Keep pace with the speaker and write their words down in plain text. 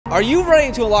Are you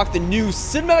ready to unlock the new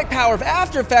cinematic power of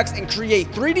After Effects and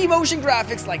create 3D motion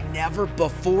graphics like never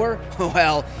before?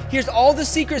 Well, here's all the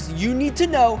secrets you need to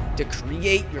know to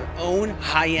create your own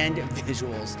high-end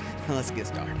visuals. Let's get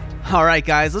started. Alright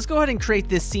guys, let's go ahead and create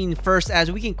this scene first,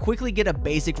 as we can quickly get a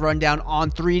basic rundown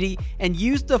on 3D and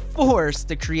use the Force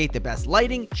to create the best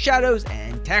lighting, shadows,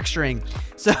 and texturing.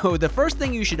 So the first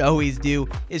thing you should always do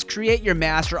is create your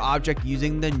master object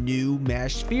using the new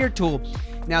Mesh Sphere tool.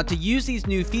 Now, to use these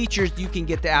new features, you can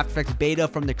get the After Effects beta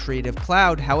from the Creative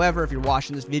Cloud. However, if you're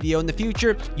watching this video in the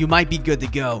future, you might be good to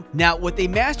go. Now, with a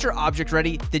master object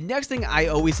ready, the next thing I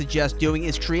always suggest doing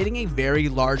is creating a very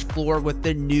large floor with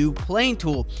the new plane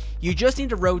tool. You just need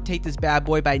to rotate this bad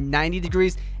boy by 90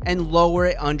 degrees and lower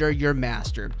it under your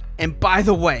master. And by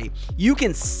the way, you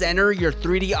can center your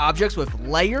 3D objects with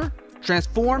layer,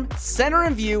 transform, center,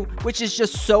 and view, which is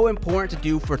just so important to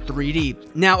do for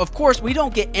 3D. Now, of course, we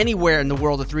don't get anywhere in the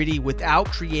world of 3D without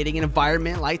creating an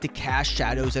environment light to cast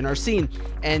shadows in our scene.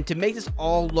 And to make this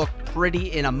all look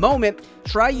pretty in a moment,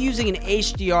 try using an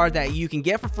HDR that you can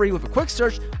get for free with a quick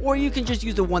search, or you can just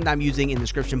use the one that I'm using in the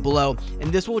description below,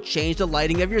 and this will change the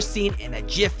lighting of your scene in a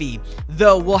jiffy.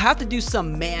 Though we'll have to do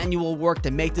some manual work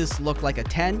to make this look like a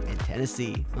 10 in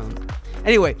Tennessee.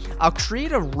 Anyway, I'll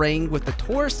create a ring with the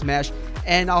torus mesh,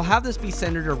 and I'll have this be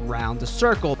centered around the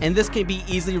circle, and this can be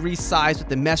easily resized with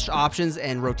the mesh options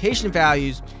and rotation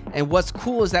values. And what's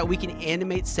cool is that we can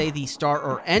animate, say, the start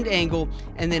or end angle,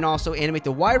 and then also animate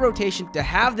the Y rotation to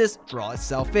have this draw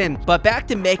itself in. But back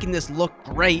to making this look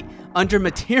great, under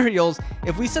materials,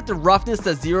 if we set the roughness to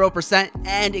 0%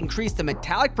 and increase the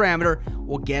metallic parameter,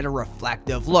 we'll get a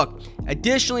reflective look.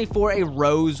 Additionally, for a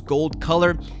rose gold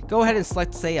color, go ahead and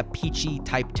select, say, a peachy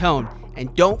type tone.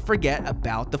 And don't forget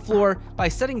about the floor by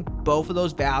setting both of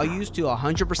those values to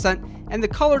 100% and the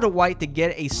color to white to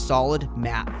get a solid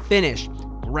matte finish.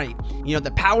 Great. You know,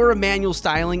 the power of manual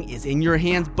styling is in your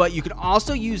hands, but you can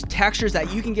also use textures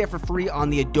that you can get for free on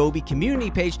the Adobe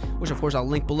community page, which of course I'll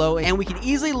link below, and we can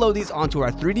easily load these onto our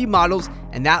 3D models,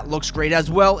 and that looks great as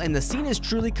well. And the scene is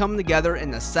truly coming together,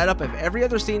 and the setup of every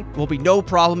other scene will be no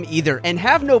problem either. And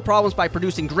have no problems by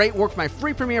producing great work with my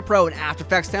free Premiere Pro and After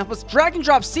Effects templates, drag and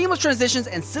drop seamless transitions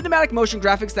and cinematic motion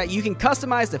graphics that you can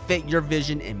customize to fit your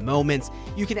vision in moments.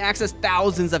 You can access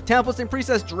thousands of templates and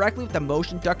presets directly with the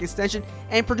Motion Duck extension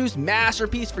and produce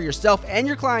masterpiece for yourself and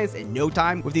your clients in no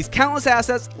time with these countless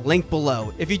assets linked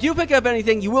below. If you do pick up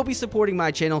anything, you will be supporting my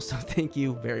channel, so thank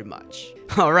you very much.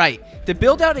 Alright, to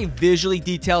build out a visually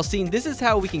detailed scene, this is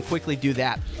how we can quickly do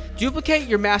that. Duplicate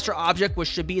your master object, which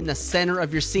should be in the center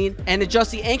of your scene, and adjust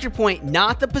the anchor point,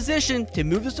 not the position, to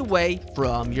move this away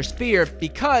from your sphere,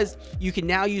 because you can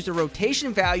now use the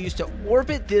rotation values to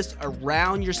orbit this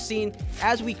around your scene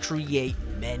as we create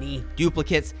many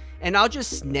duplicates. And I'll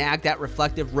just snag that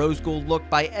reflective rose gold look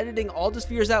by editing all the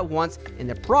spheres at once in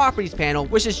the properties panel,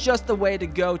 which is just the way to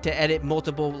go to edit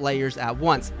multiple layers at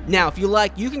once. Now, if you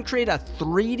like, you can create a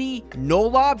 3D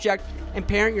null object and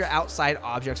parent your outside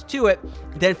objects to it.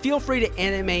 Then feel free to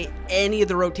animate any of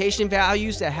the rotation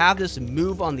values to have this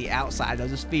move on the outside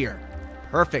of the sphere.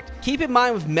 Perfect. Keep in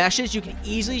mind with meshes, you can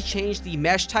easily change the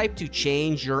mesh type to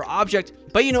change your object.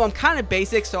 But you know, I'm kind of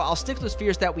basic, so I'll stick to the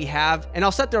spheres that we have, and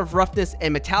I'll set the roughness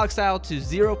and metallic style to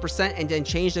 0% and then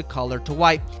change the color to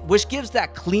white, which gives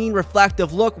that clean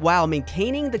reflective look while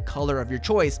maintaining the color of your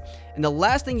choice. And the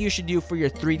last thing you should do for your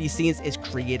 3D scenes is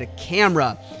create a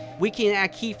camera. We can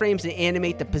add keyframes and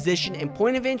animate the position and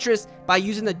point of interest by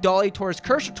using the dolly towards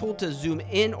cursor tool to zoom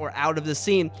in or out of the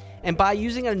scene. And by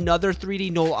using another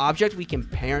 3D null object, we can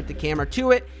parent the camera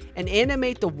to it and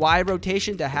animate the Y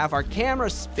rotation to have our camera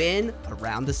spin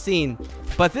around the scene.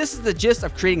 But this is the gist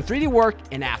of creating 3D work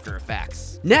in After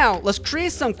Effects. Now, let's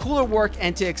create some cooler work,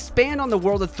 and to expand on the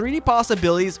world of 3D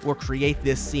possibilities, we'll create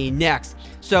this scene next.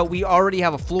 So we already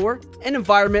have a floor, an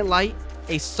environment light,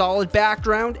 a solid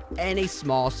background, and a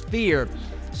small sphere.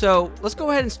 So let's go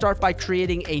ahead and start by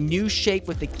creating a new shape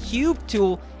with the cube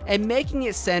tool and making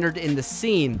it centered in the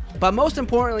scene. But most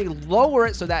importantly, lower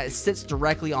it so that it sits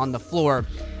directly on the floor.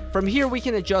 From here, we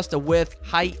can adjust the width,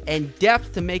 height, and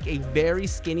depth to make a very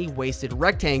skinny waisted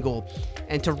rectangle.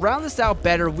 And to round this out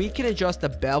better, we can adjust the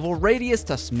bevel radius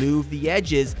to smooth the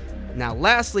edges. Now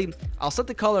lastly, I'll set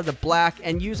the color to black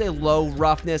and use a low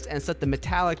roughness and set the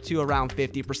metallic to around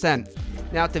 50%.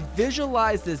 Now to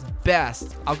visualize this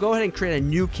best, I'll go ahead and create a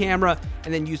new camera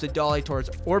and then use the dolly towards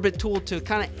orbit tool to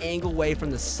kind of angle away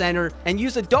from the center, and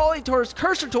use the dolly towards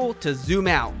cursor tool to zoom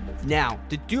out. Now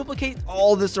to duplicate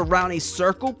all this around a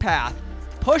circle path,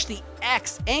 push the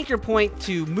X anchor point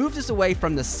to move this away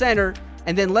from the center,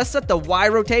 And then let's set the Y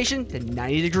rotation to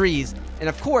 90 degrees. And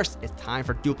of course, it's time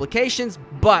for duplications,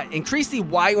 but increase the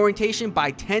Y orientation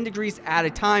by 10 degrees at a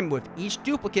time with each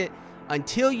duplicate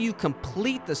until you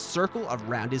complete the circle of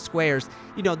rounded squares.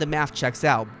 You know, the math checks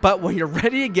out. But when you're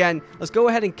ready again, let's go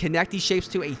ahead and connect these shapes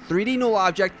to a 3D null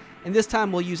object, and this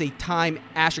time we'll use a time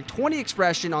 *20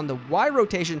 expression on the Y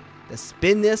rotation to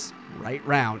spin this right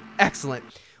round. Excellent.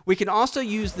 We can also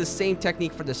use the same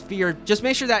technique for the sphere. Just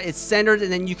make sure that it's centered,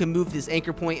 and then you can move this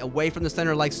anchor point away from the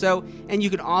center like so. And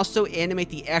you can also animate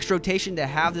the X rotation to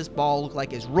have this ball look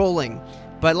like it's rolling.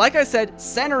 But like I said,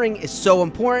 centering is so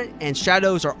important, and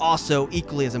shadows are also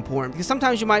equally as important, because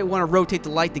sometimes you might want to rotate the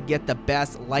light to get the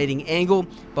best lighting angle.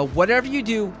 But whatever you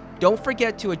do, don't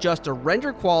forget to adjust the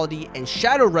render quality and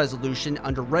shadow resolution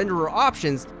under renderer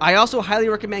options. I also highly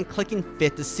recommend clicking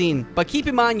fit the scene, but keep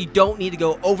in mind you don't need to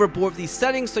go overboard with these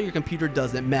settings so your computer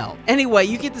doesn't melt. Anyway,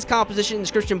 you get this composition in the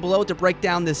description below to break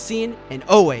down this scene, and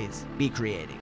always be creating.